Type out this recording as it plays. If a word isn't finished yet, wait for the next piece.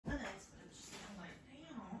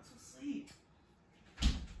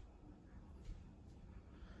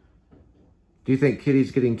Do you think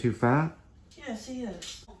Kitty's getting too fat? Yes, he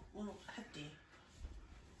is. A little hefty.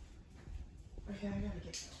 Okay, I gotta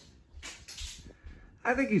get him.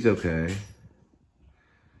 I think he's okay.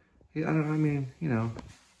 Yeah, I mean, you know.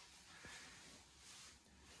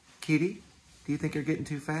 Kitty, do you think you're getting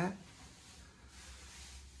too fat?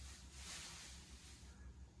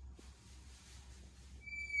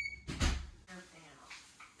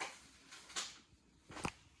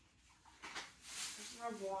 There's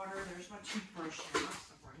my water, there's my toothbrush, and that's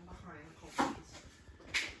the one behind the cold.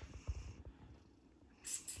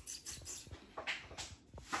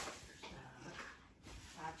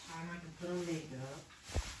 That time I can put on makeup.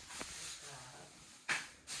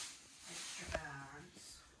 Extra bags.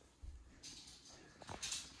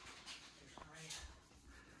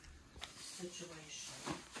 There's my situation.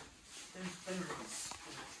 There's booze.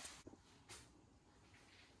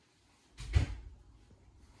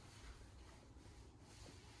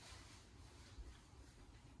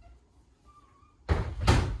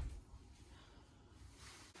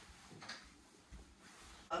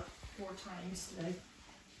 Up 4 times today.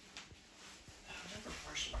 I never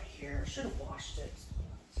brushed my hair. Should have washed it.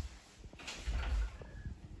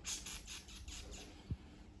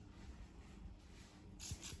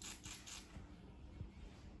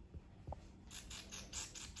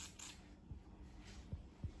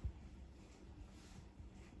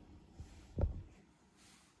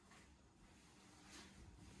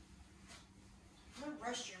 My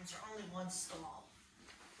restrooms are only 1 stall.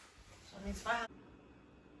 So it means if I have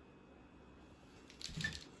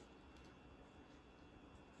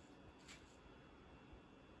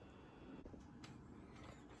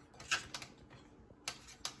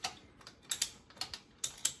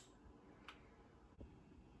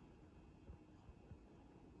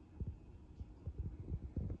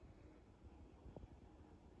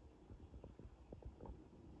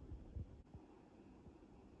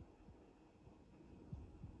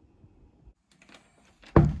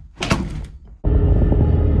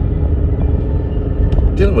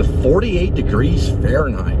dealing with 48 degrees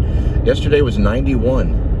Fahrenheit. Yesterday was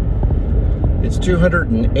 91. It's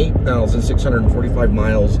 208,645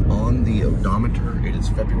 miles on the odometer. It is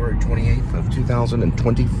February 28th of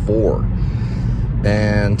 2024.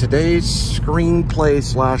 And today's screenplay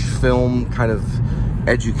slash film kind of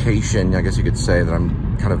education, I guess you could say that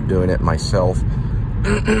I'm kind of doing it myself,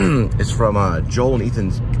 is from Joel and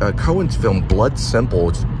Ethan Cohen's film Blood Simple,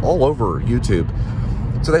 which is all over YouTube.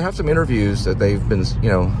 So they have some interviews that they've been,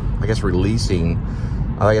 you know, I guess releasing,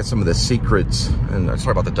 I guess some of the secrets, and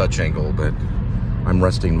sorry about the Dutch angle, but I'm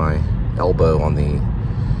resting my elbow on the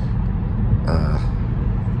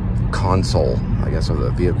console, I guess, of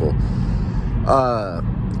the vehicle.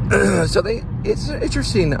 So it's an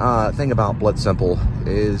interesting thing about Blood Simple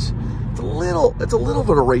is it's a little bit of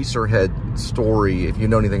Eraserhead story, if you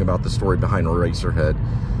know anything about the story behind Eraserhead,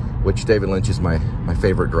 which David Lynch is my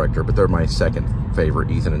favorite director, but they're my second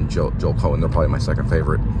favorite. Ethan and Joel Cohen, they're probably my second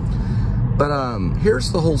favorite. But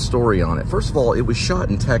here's the whole story on it. First of all, it was shot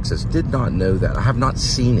in Texas. Did not know that. I have not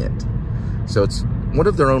seen it. So it's one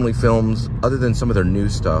of their only films, other than some of their new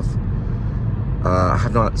stuff. I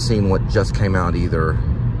have not seen what just came out either,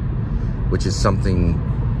 which is something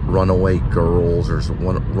Runaway Girls or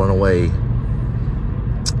Runaway...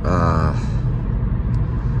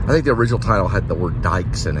 I think the original title had the word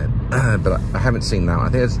Dykes in it, but I haven't seen that one. I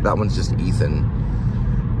think that one's just Ethan.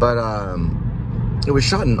 But it was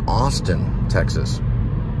shot in Austin, Texas.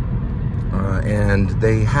 And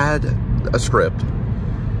they had a script.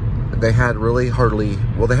 They had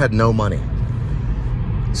they had no money.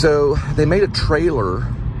 So they made a trailer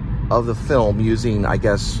of the film using, I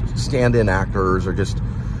guess, stand-in actors or just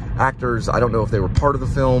actors. I don't know if they were part of the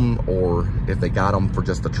film or if they got them for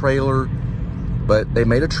just the trailer. But they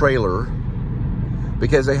made a trailer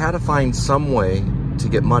because they had to find some way to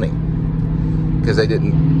get money, because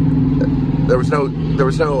there was no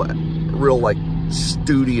real like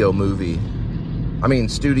studio movie,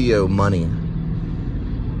 studio money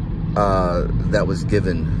that was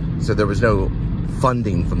given. So there was no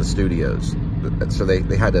funding from the studios. So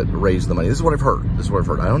they had to raise the money. This is what I've heard.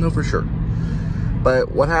 I don't know for sure.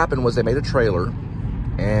 But what happened was they made a trailer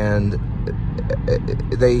and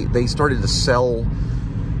they started to sell,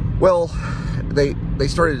 well, they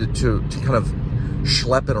started to kind of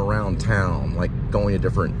schlep it around town, like going to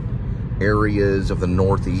different areas of the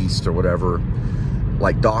Northeast or whatever,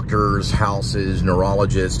 like doctors, houses,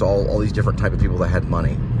 neurologists, all these different type of people that had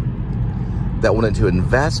money that wanted to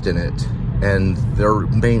invest in it. And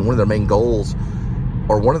one of their main goals,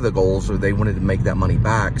 or one of the goals, was they wanted to make that money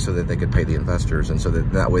back so that they could pay the investors, and so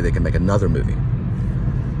that way they can make another movie.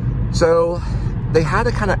 So they had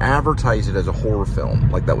to kind of advertise it as a horror film,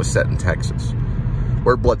 like that was set in Texas.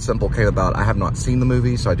 Where Blood Simple came about, I have not seen the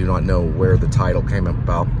movie, so I do not know where the title came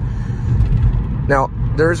about. Now,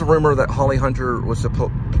 there is a rumor that Holly Hunter was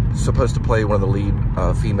supposed to play one of the lead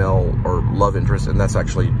female or love interests, and that's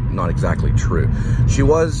actually not exactly true. She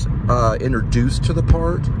was introduced to the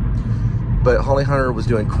part, but Holly Hunter was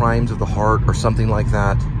doing Crimes of the Heart or something like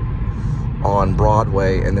that on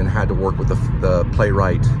Broadway, and then had to work with the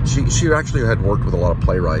playwright. She actually had worked with a lot of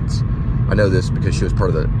playwrights. I know this because she was part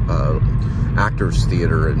of the Actors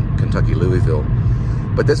Theater in Kentucky, Louisville.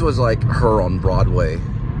 But this was like her on Broadway,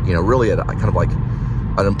 you know, really kind of like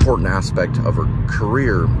an important aspect of her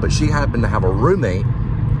career. But she happened to have a roommate,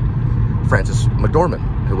 Frances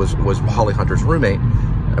McDormand, who was Holly Hunter's roommate,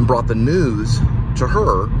 and brought the news to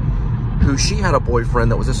her, who she had a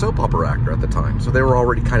boyfriend that was a soap opera actor at the time. So they were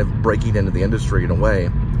already kind of breaking into the industry in a way.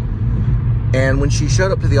 And when she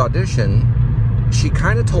showed up to the audition, she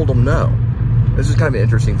kind of told them no. This is kind of an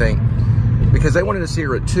interesting thing, because they wanted to see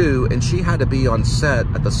her at 2, and she had to be on set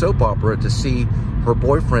at the soap opera to see her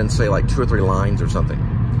boyfriend say like 2 or 3 lines or something.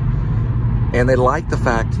 And they liked the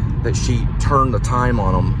fact that she turned the time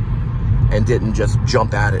on them and didn't just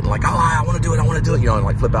jump at it and like, oh, I want to do it, you know, and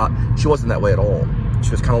like flip out. She wasn't that way at all.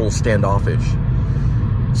 She was kind of a little standoffish.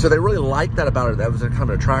 So they really liked that about her. That was a kind of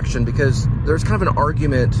an attraction, because there's kind of an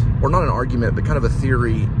argument, or not an argument, but kind of a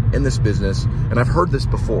theory in this business, and I've heard this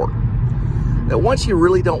before, that once you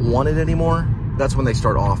really don't want it anymore, that's when they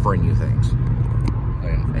start offering you things.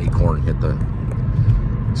 An acorn hit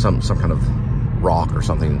some kind of rock or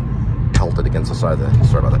something, pelted against the side of the,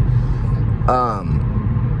 sorry about that.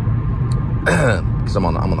 Because I'm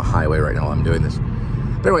on the highway right now while I'm doing this.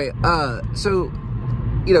 But anyway, so,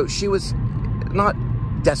 you know, she was not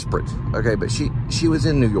desperate, okay, but she was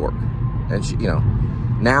in New York, and she, you know,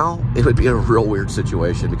 now it would be a real weird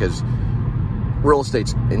situation, because real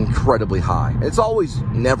estate's incredibly high. It's always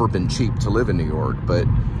never been cheap to live in New York, but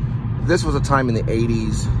this was a time in the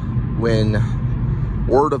 80s when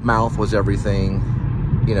word of mouth was everything.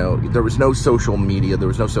 You know, there was no social media, there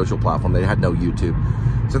was no social platform, they had no YouTube,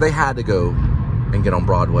 so they had to go and get on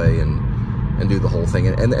Broadway and do the whole thing,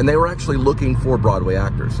 and they were actually looking for Broadway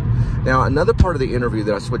actors. Now, another part of the interview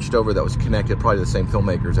that I switched over that was connected, probably to the same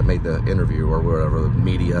filmmakers that made the interview, or whatever, the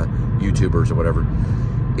media, YouTubers or whatever,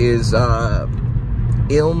 is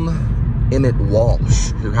Emmett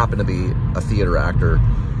Walsh, who happened to be a theater actor,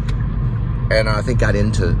 and I think got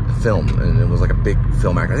into film, and it was like a big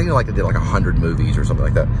film actor. I think he did like 100 movies or something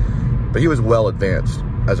like that. But he was well advanced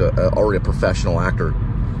as already a professional actor,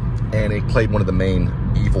 and he played one of the main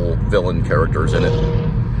evil villain characters in it.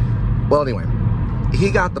 Well, anyway,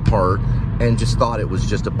 he got the part and just thought it was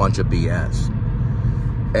just a bunch of BS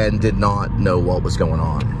and did not know what was going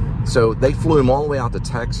on. So they flew him all the way out to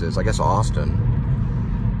Texas, I guess Austin,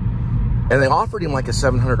 and they offered him like a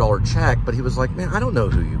 $700 check, but he was like, man, I don't know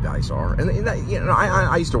who you guys are. And you know,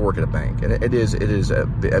 I used to work at a bank, and it is a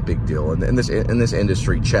big deal. And in this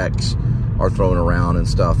industry, checks are thrown around and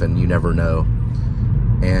stuff, and you never know.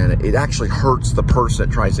 And it actually hurts the person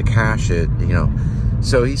that tries to cash it, you know.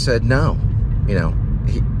 So he said no, you know.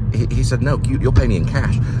 He said no, you'll pay me in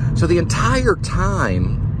cash. So the entire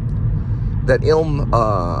time that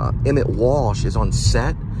Emmett Walsh is on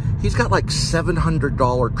set, he's got like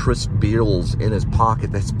 $700 crisp bills in his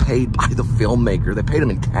pocket that's paid by the filmmaker. They paid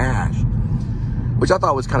him in cash, which I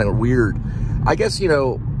thought was kind of weird. I guess, you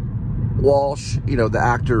know, Walsh, you know, the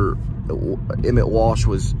actor Emmett Walsh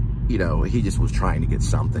was, you know, he just was trying to get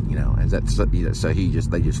something, you know, and that's, you know, so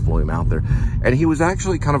they just flew him out there, and he was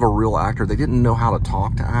actually kind of a real actor. They didn't know how to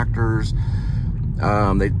talk to actors.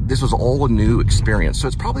 This was all a new experience, so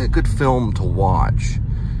it's probably a good film to watch,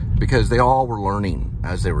 because they all were learning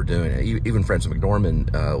as they were doing it. Even Frances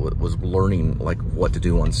McDormand was learning like what to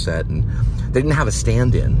do on set, and they didn't have a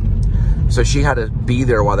stand-in, so she had to be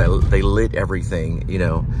there while they lit everything, you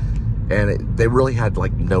know, and they really had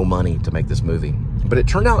like no money to make this movie. But it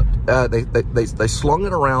turned out they slung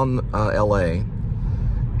it around LA,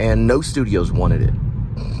 and no studios wanted it.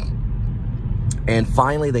 And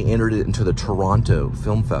finally, they entered it into the Toronto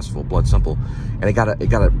Film Festival, Blood Simple, and it got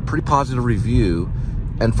a pretty positive review.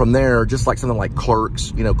 And from there, just like something like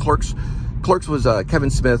Clerks, you know, Clerks was Kevin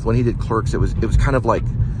Smith. When he did Clerks, it was kind of like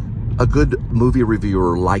a good movie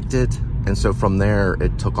reviewer liked it, and so from there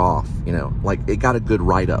it took off. You know, like it got a good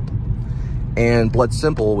write-up. And Blood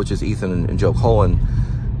Simple, which is Ethan and Joe Cohen,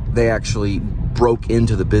 they actually broke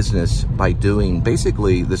into the business by doing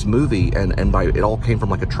basically this movie, and it all came from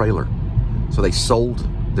like a trailer. So they sold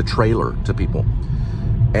the trailer to people.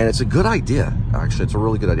 And it's a good idea, actually. It's a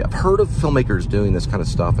really good idea. I've heard of filmmakers doing this kind of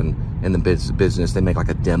stuff in the business. They make like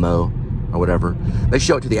a demo or whatever. They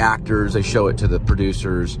show it to the actors, they show it to the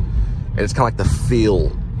producers, and it's kind of like the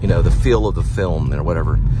feel, you know, the feel of the film or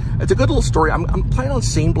whatever. It's a good little story. I'm planning on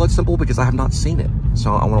seeing Blood Simple because I have not seen it,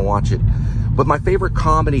 so I want to watch it. But my favorite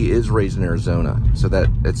comedy is Raised in Arizona, so that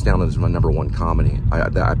it's down as my #1 comedy.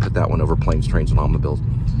 I put that one over Planes, Trains, and Automobiles.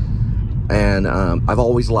 And I've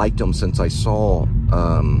always liked them since I saw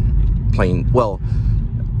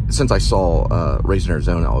since I saw Raised in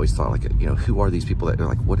Arizona. I always thought, like, you know, who are these people that are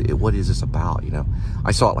like, what is this about? You know,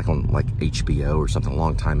 I saw it like on like HBO or something a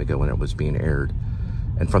long time ago when it was being aired,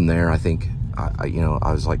 and from there I think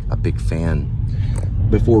I was like a big fan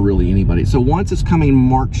before really anybody. So Once is coming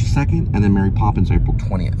March 2nd, and then Mary Poppins April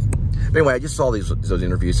 20th. But anyway, I just saw those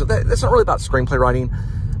interviews. So that's not really about screenplay writing,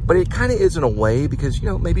 but it kind of is in a way, because, you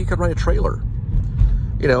know, maybe you could write a trailer,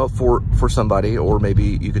 you know, for somebody, or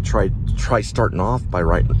maybe you could try starting off by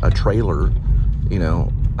writing a trailer. You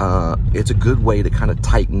know, it's a good way to kind of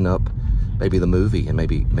tighten up maybe the movie and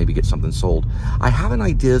maybe get something sold. I have an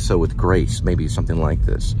idea, so with Grace, maybe something like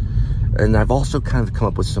this. And I've also kind of come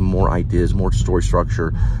up with some more ideas, more story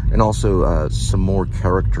structure, and also some more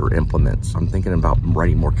character implements. I'm thinking about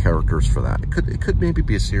writing more characters for that. It could maybe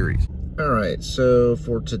be a series. All right, so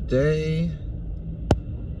for today,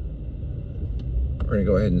 we're gonna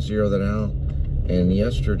go ahead and zero that out. And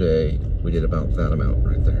yesterday, we did about that amount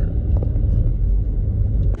right there.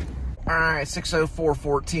 All right,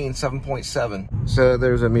 60414, 7.7. So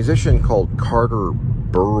there's a musician called Carter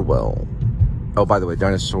Burwell. Oh, by the way,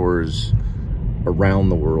 dinosaurs around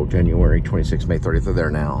the world, January 26th, May 30th. They're there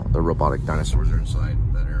now. The robotic dinosaurs are inside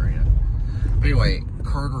that area. Anyway,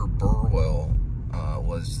 Carter Burwell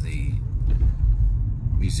was the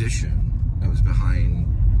musician that was behind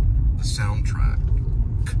the soundtrack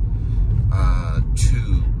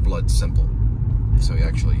to Blood Simple. So he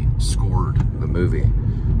actually scored the movie.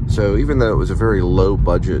 So even though it was a very low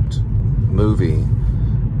budget movie,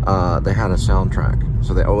 they had a soundtrack.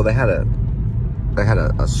 So they had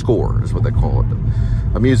a score, is what they call it,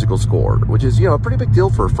 a musical score, which is, you know, a pretty big deal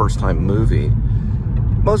for a first-time movie.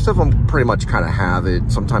 Most of them pretty much kind of have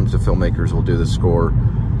it. Sometimes the filmmakers will do the score,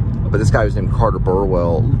 but this guy was named Carter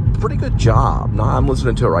Burwell. Pretty good job. Now I'm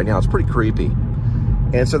listening to it right now. It's pretty creepy,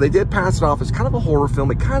 and so they did pass it off as kind of a horror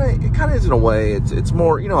film. It kind of is in a way. It's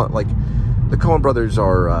more, you know, like the Coen brothers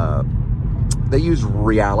are. They use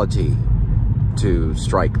reality to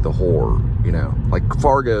strike the horror, you know, like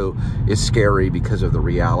Fargo is scary because of the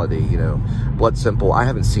reality, you know. Blood Simple, I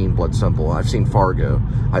haven't seen Blood Simple. I've seen Fargo.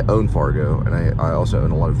 I own Fargo, and I also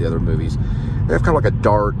own a lot of the other movies. They have kind of like a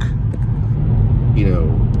dark, you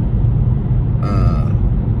know,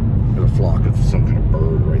 a flock of some kind of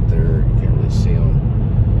bird right there. You can't really see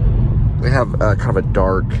them. They have kind of a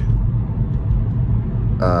dark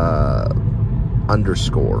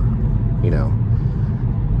underscore, you know.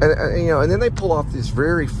 And you know, and then they pull off this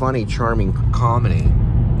very funny, charming comedy.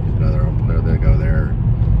 Another opener, they go there.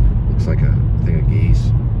 Looks like a thing of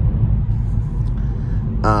geese.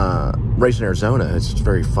 Raised in Arizona, it's just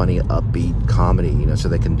very funny, upbeat comedy, you know, so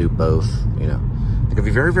they can do both, you know. They can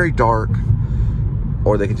be very, very dark,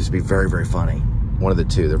 or they can just be very, very funny. One of the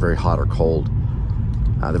two. They're very hot or cold.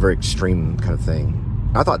 They're very extreme kind of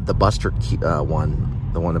thing. I thought the Buster one,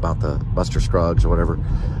 the one about the Buster Scruggs or whatever,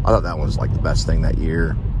 I thought that one was like the best thing that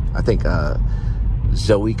year. I think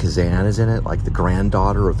Zoe Kazan is in it, like the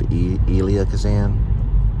granddaughter of Elia Kazan.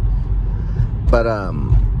 But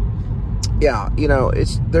yeah, you know,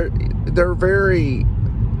 they're very,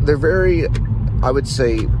 I would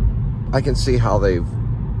say, I can see how they've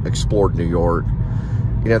explored New York.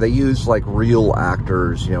 You know, they use like real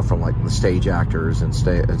actors, you know, from like the stage actors and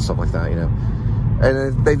stuff like that, you know.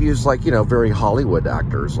 And they've used, like, you know, very Hollywood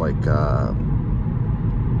actors like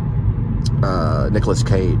Nicolas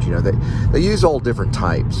Cage. You know, they use all different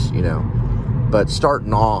types, you know. But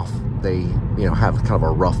starting off, they, you know, have kind of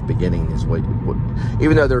a rough beginning. Is what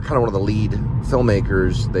even though they're kind of one of the lead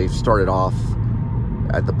filmmakers, they've started off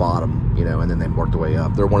at the bottom, you know, and then they worked their way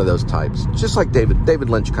up. They're one of those types. Just like David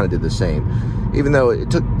Lynch kind of did the same. Even though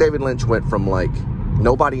it took, David Lynch went from like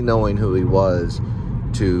nobody knowing who he was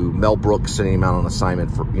to Mel Brooks sending him out on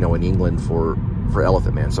assignment for, you know, in England for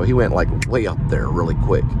Elephant Man. So he went like way up there really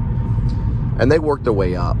quick. And they worked their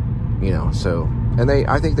way up, you know, so, and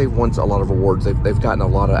I think they've won a lot of awards. They've gotten a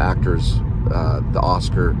lot of actors the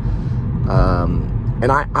Oscar.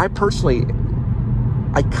 And I personally,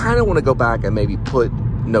 I kind of want to go back and maybe put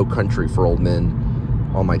No Country for Old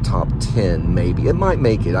Men on my top 10, maybe. It might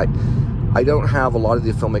make it. I don't have a lot of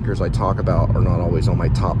the filmmakers I talk about are not always on my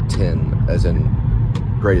top 10, as in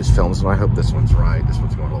greatest films, and I hope this one's right. This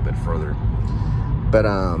one's going a little bit further. But,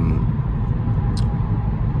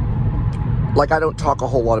 like, I don't talk a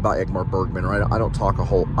whole lot about Ingmar Bergman, or I don't talk a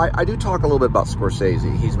whole... I do talk a little bit about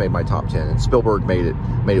Scorsese. He's made my top 10, and Spielberg made it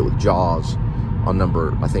with Jaws on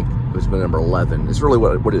number, I think it was number 11. It's really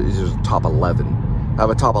what it is top 11. I have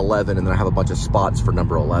a top 11, and then I have a bunch of spots for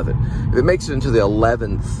number 11. If it makes it into the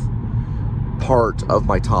 11th part of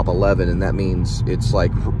my top 11, and that means it's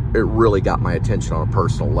like, it really got my attention on a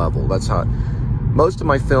personal level. That's how... Most of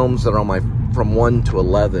my films that are on my... From 1 to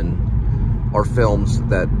 11 are films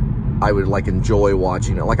that I would like enjoy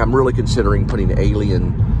watching. Like, I'm really considering putting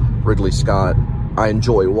Alien, Ridley Scott. I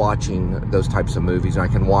enjoy watching those types of movies, and I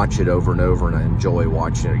can watch it over and over, and I enjoy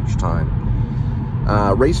watching it each time.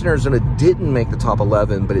 Raising Arizona didn't make the top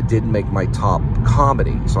 11, but it did make my top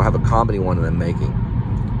comedy. So I have a comedy one that I'm making.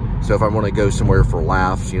 So if I want to go somewhere for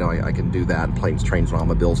laughs, you know, I can do that, and Planes, Trains, and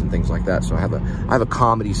Automobiles and things like that. So I have a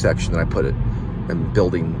comedy section that I put it and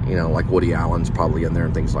building, you know, like Woody Allen's probably in there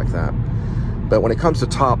and things like that. But when it comes to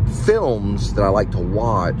top films that I like to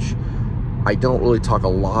watch, I don't really talk a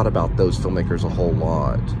lot about those filmmakers a whole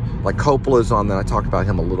lot. Like Coppola's on that. I talk about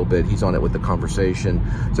him a little bit. He's on it with The Conversation.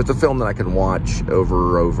 So it's a film that I can watch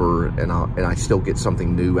over, and I still get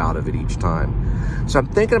something new out of it each time. So I'm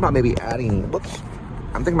thinking about maybe adding,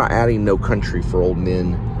 I'm thinking about adding No Country for Old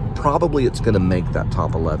Men. Probably it's going to make that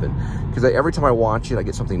top 11. Because every time I watch it, I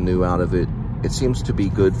get something new out of it. It seems to be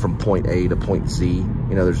good from point A to point Z. You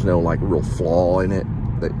know, there's no like real flaw in it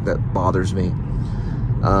that bothers me.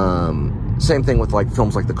 Same thing with like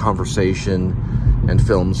films like The Conversation and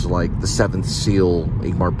films like The Seventh Seal,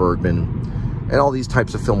 Ingmar Bergman, and all these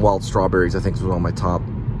types of film. Wild Strawberries, I think, was on my top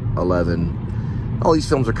 11. All these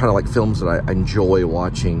films are kind of like films that I enjoy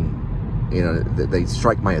watching. You know, they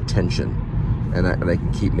strike my attention, and they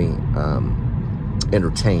can keep me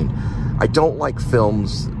entertained. I don't like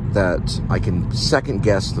films that I can second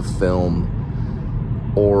guess the film,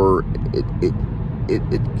 or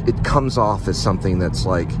it comes off as something that's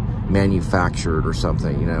like manufactured or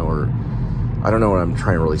something, you know, or I don't know what I'm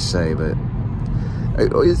trying to really say, but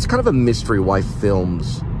it's kind of a mystery why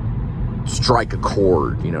films strike a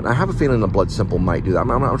chord, you know. And I have a feeling that Blood Simple might do that.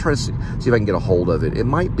 I'm trying to see if I can get a hold of it. It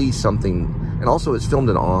might be something, and also it's filmed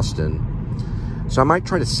in Austin. So I might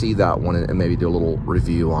try to see that one and maybe do a little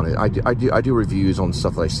review on it. I do reviews on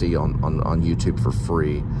stuff that I see on YouTube for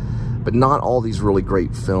free, but not all these really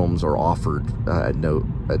great films are offered at Note.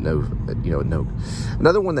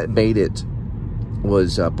 Another one that made it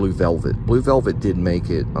was Blue Velvet. Blue Velvet did make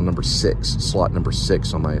it on number 6, slot number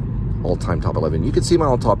 6 on my all-time top 11. You can see my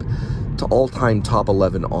all-time top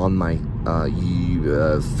 11 on my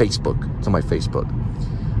Facebook. It's on my Facebook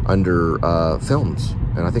under films.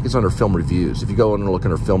 And I think it's under film reviews. If you go and look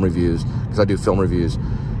under film reviews, because I do film reviews,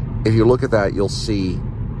 if you look at that, you'll see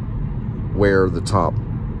where the top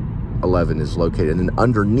 11 is located. And then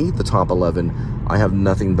underneath the top 11, I have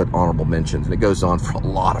nothing but honorable mentions. And it goes on for a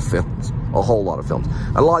lot of films, a whole lot of films.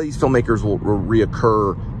 And a lot of these filmmakers will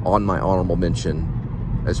reoccur on my honorable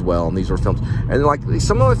mention as well. And these are films. And like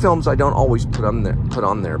some of the films I don't always put on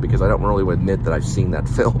there because I don't really admit that I've seen that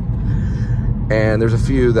film. And there's a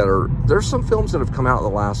few that there's some films that have come out in the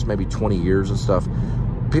last maybe 20 years and stuff.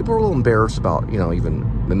 People are a little embarrassed about, you know, even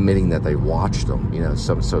admitting that they watched them. You know,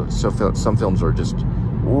 some films are just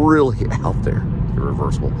really out there,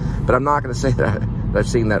 irreversible. But I'm not going to say that I've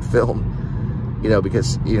seen that film, you know,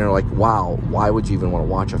 because, you know, like, wow, why would you even want to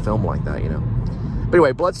watch a film like that, you know? But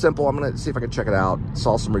anyway, Blood Simple, I'm going to see if I can check it out.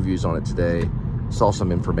 Saw some reviews on it today. Saw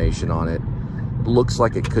some information on it. Looks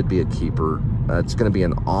like it could be a keeper. It's going to be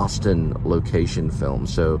an Austin location film.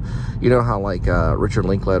 So, you know how like Richard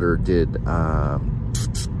Linklater did,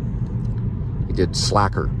 he did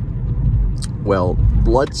Slacker. Well,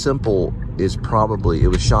 Blood Simple is probably, it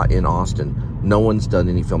was shot in Austin. No one's done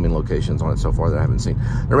any filming locations on it so far that I haven't seen.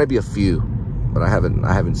 There may be a few, but I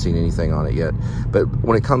haven't seen anything on it yet. But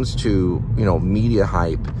when it comes to, you know, media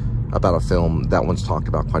hype about a film, that one's talked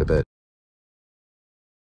about quite a bit.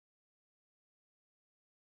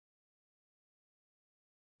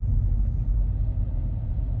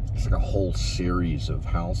 It's like a whole series of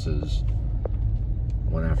houses,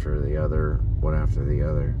 one after the other, one after the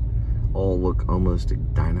other. All look almost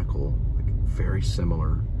identical, like very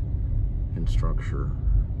similar in structure,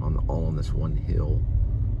 all on this one hill.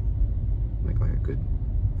 Make like a good,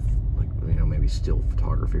 like, you know, maybe still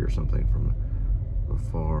photography or something from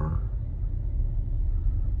afar.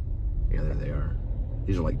 Yeah, there they are.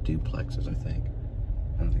 These are like duplexes, I think.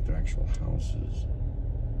 I don't think they're actual houses.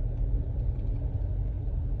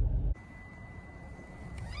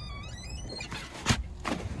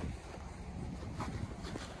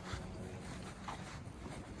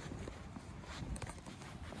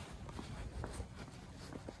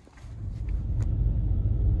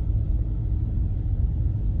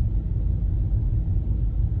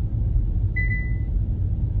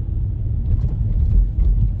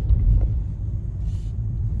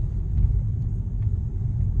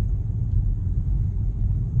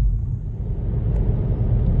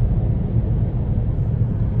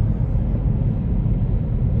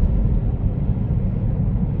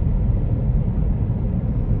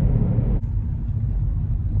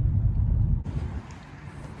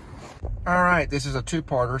 All right, this is a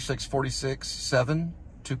two-parter, 646, 7,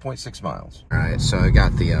 2.6 miles. All right, so I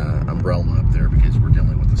got the umbrella up there because we're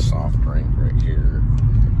dealing with the soft drink right here.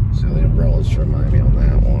 So the umbrellas should remind me on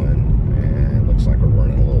that one. And it looks like we're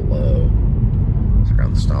running a little low. So I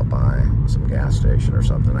got to stop by some gas station or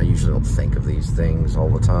something. I usually don't think of these things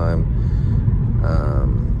all the time.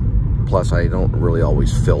 Plus, I don't really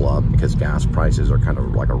always fill up because gas prices are kind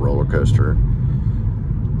of like a roller coaster.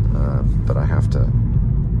 But I have to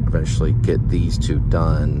eventually get these two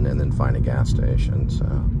done and then find a gas station, so.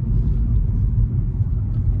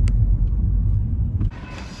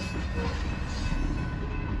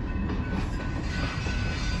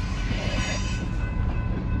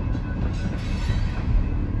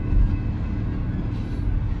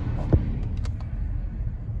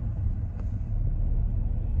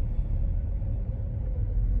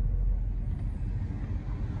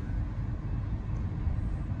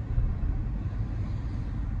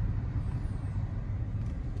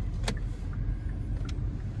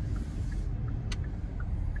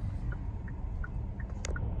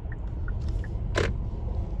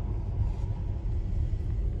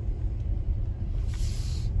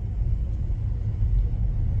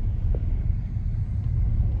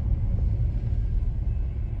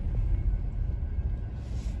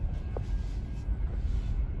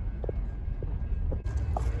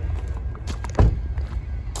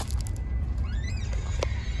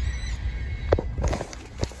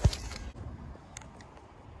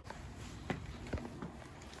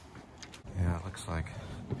 Looks like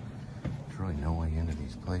there's really no way into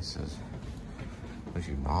these places unless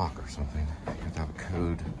you knock or something. You have to have a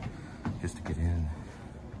code just to get in.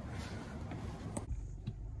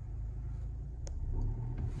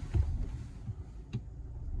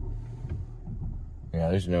 Yeah,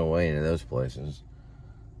 there's no way into those places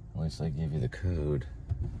unless they give you the code.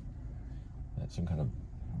 That's some kind of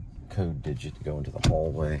code digit to go into the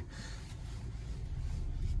hallway.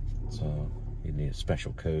 So you'd need a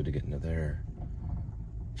special code to get into there.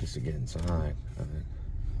 Just to get inside of it.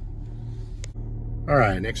 All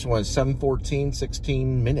right, next one is 7:14,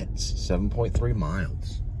 16 minutes, 7.3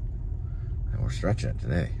 miles. And we're stretching it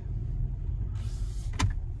today.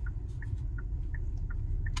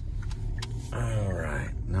 All right,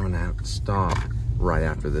 now I'm gonna have to stop right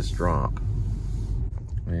after this drop.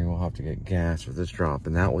 I mean, we'll have to get gas for this drop,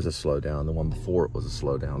 and that was a slowdown. The one before it was a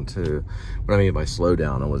slowdown too. What I mean by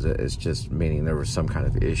slowdown it's just meaning there was some kind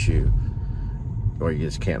of issue, or you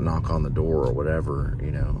just can't knock on the door or whatever,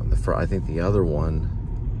 you know. I think the other one,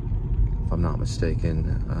 if I'm not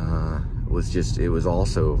mistaken, it was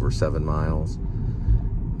also over 7 miles,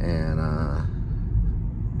 and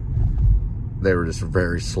they were just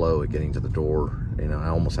very slow at getting to the door. You know, I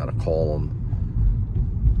almost had to call them.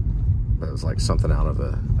 It was like something out of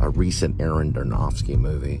a recent Darren Aronofsky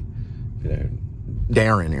movie. You know,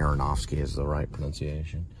 Darren Aronofsky is the right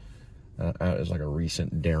pronunciation. It was like a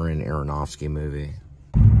recent Darren Aronofsky movie.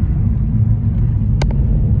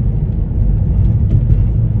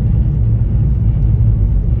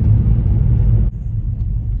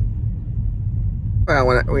 Well,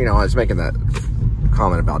 when I was making that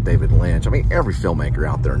comment about David Lynch, I mean, every filmmaker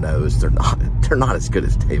out there knows they're not as good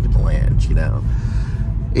as David Lynch, you know.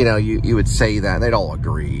 You know, you would say that, and they'd all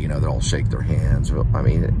agree, you know, they'd all shake their hands. I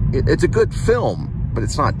mean, it's a good film, but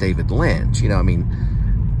it's not David Lynch, you know. I mean,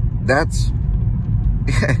 that's,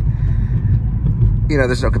 you know,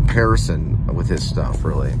 there's no comparison with his stuff,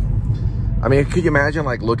 really. I mean, could you imagine,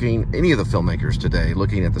 like, any of the filmmakers today,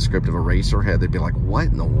 looking at the script of Eraserhead, they'd be like, what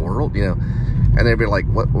in the world, you know? And they'd be like,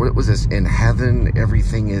 what was this, in heaven,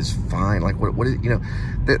 everything is fine? Like, what is, you know,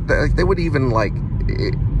 they would even, like,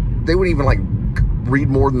 read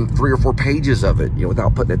more than 3 or 4 pages of it, you know,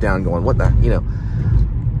 without putting it down and going, what the, you know.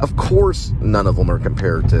 Of course, none of them are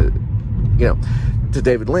compared to, you know, to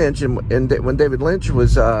David Lynch. And when David Lynch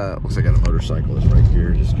was, looks like I got a motorcyclist right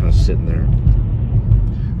here, just kind of sitting there.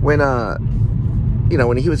 When, you know,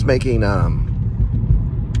 when he was making,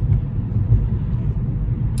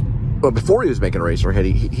 well, before he was making Eraserhead,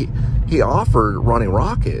 he offered Ronnie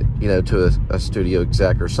Rocket, you know, to a studio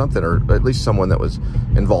exec or something, or at least someone that was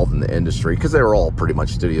involved in the industry, because they were all pretty much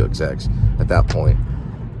studio execs at that point.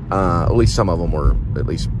 At least some of them were at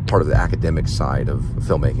least part of the academic side of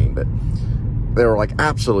filmmaking, but they were like,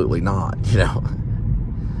 absolutely not, you know.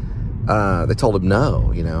 They told him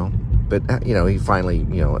no, you know. But, you know, he finally,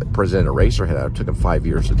 you know, presented Eraserhead. It took him 5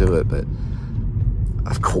 years to do it, but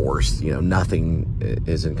of course, you know, nothing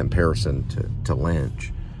is in comparison to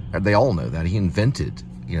Lynch. They all know that. He invented,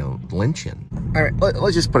 you know, Lynchian. All right,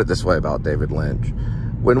 let's just put it this way about David Lynch.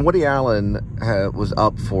 When Woody Allen was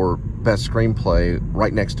up for Best Screenplay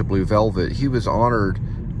right next to Blue Velvet, he was honored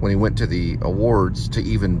when he went to the awards to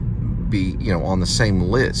even be, you know, on the same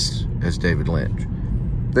list as David Lynch.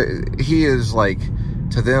 He is, like,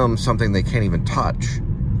 to them, something they can't even touch.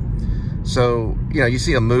 So, you know, you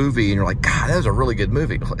see a movie and you're like, God, that was a really good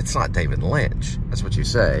movie. It's not David Lynch. That's what you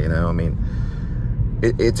say, you know. I mean,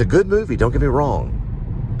 it's a good movie, don't get me wrong.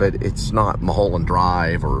 But it's not Mulholland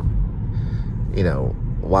Drive or, you know,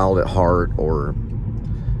 Wild at Heart or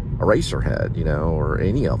Eraserhead, you know, or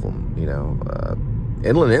any of them, you know.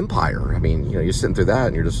 Inland Empire, I mean, you know, you're sitting through that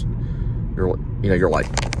and you're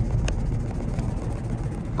like,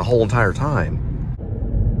 the whole entire time.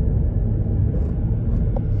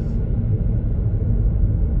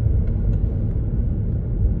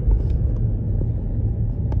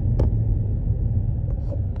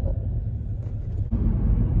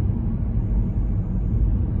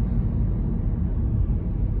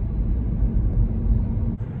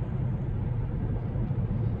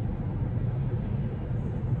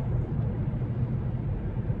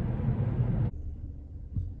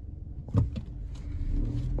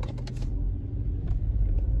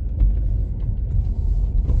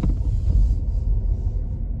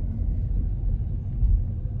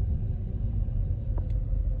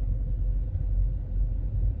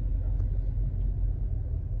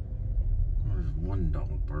 One dog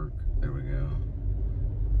bark. There we go.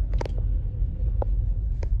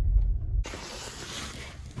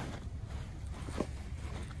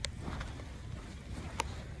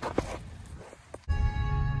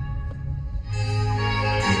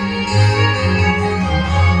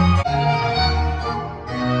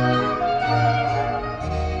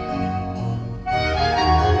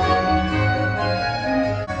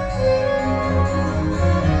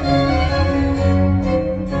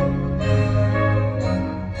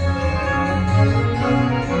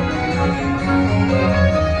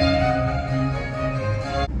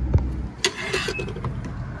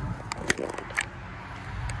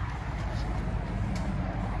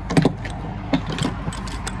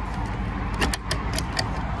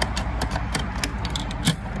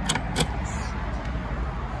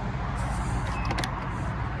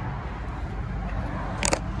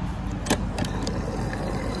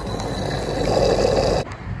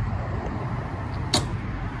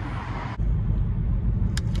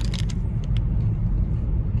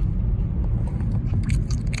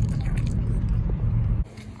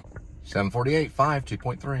 $748, 5,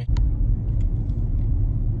 2.3.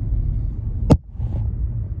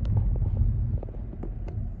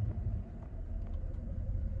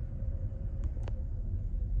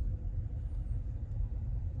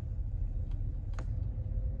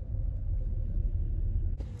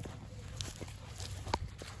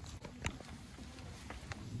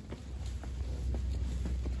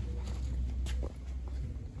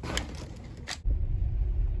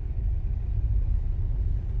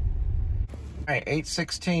 All right,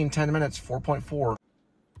 8:16, 10 minutes, 4.4.